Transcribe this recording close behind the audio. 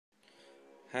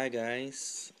Hi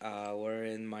guys, we're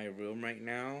in my room right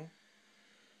now,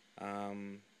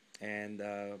 and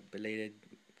belated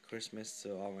Christmas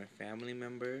to all my family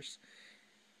members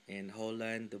in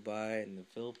Holland, Dubai, and the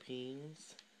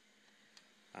Philippines.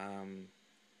 Um,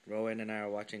 Rowan and I are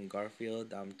watching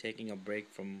Garfield. I'm taking a break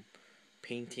from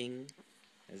painting.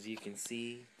 As you can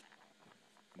see,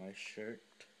 my shirt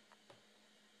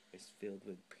is filled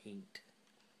with paint.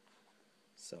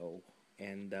 So,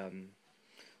 and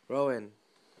Rowan,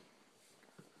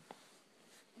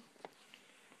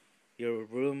 your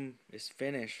room is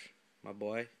finished, my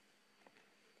boy.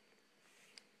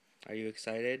 Are you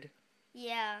excited?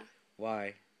 Yeah,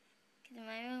 Why? 'cause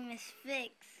my room is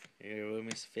fixed. Your room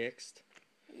is fixed?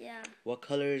 Yeah, What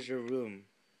color is your room?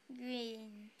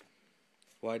 green.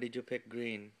 Why did you pick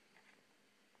green?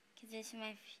 'Cause it's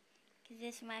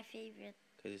my favorite.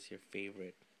 Because it's your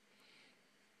favorite.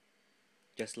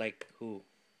 Just like who?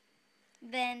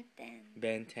 Ben 10.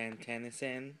 Ben 10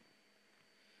 Tennyson?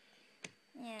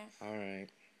 Yes. Alright.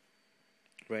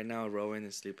 Right now, Rowan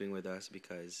is sleeping with us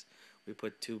because we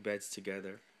put two beds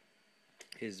together.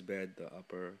 His bed, the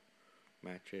upper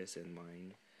mattress, and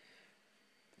mine.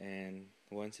 And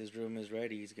once his room is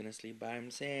ready, he's gonna sleep by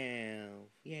himself.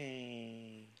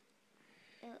 Yay!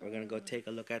 We're gonna go take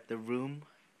a look at the room.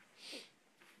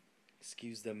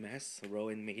 Excuse the mess.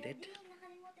 Rowan made it.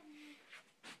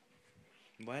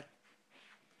 What?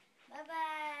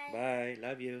 Bye-bye. Bye.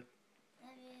 Love you.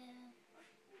 Love you.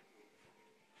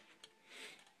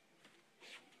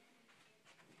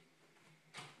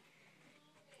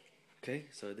 Okay,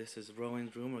 so this is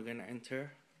Rowan's room. We're gonna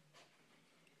enter.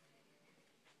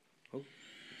 Oh,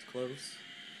 it's close.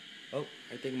 Oh,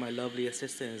 I think my lovely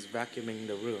assistant is vacuuming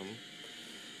the room.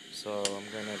 So I'm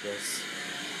gonna just.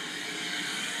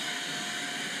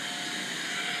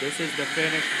 This is the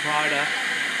finished product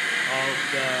of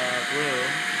the room.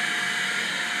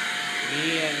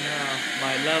 Me and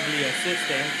my lovely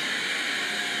assistant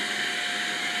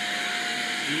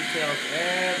detailed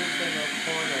every single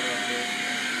corner of it.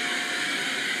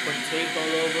 Put tape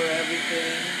all over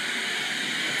everything.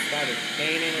 And started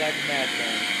painting like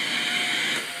madman.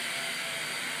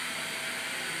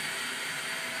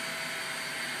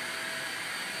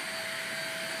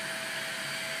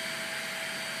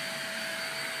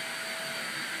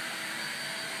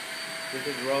 This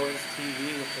is Rowan's TV,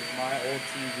 which is my old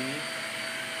TV.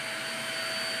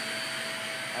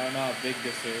 I don't know how big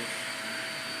this is.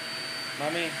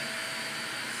 Mommy,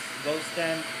 go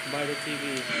stand by the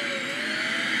TV.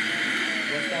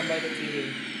 Go stand by the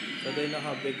TV so they know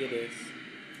how big it is.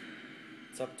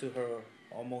 It's up to her,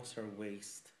 almost her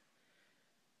waist.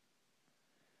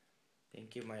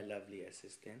 Thank you, my lovely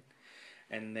assistant.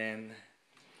 And then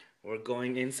we're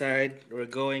going inside. We're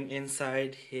going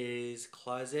inside his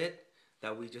closet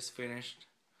that we just finished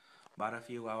about a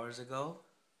few hours ago.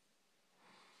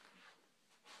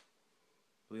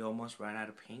 We almost ran out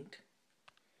of paint.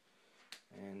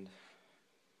 And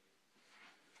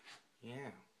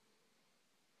yeah.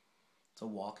 It's a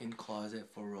walk-in closet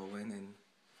for Rowan and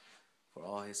for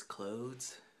all his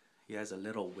clothes. He has a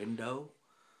little window.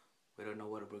 We don't know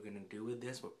what we're gonna do with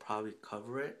this. We'll probably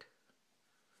cover it.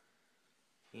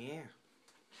 Yeah.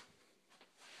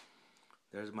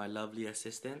 There's my lovely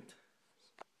assistant.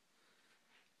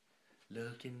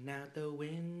 Looking out the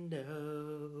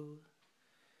window.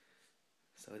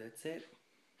 So that's it.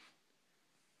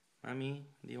 Mommy,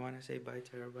 do you want to say bye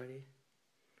to everybody?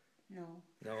 No.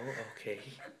 No? Okay.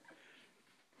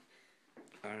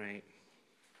 Alright.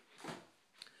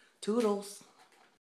 Toodles.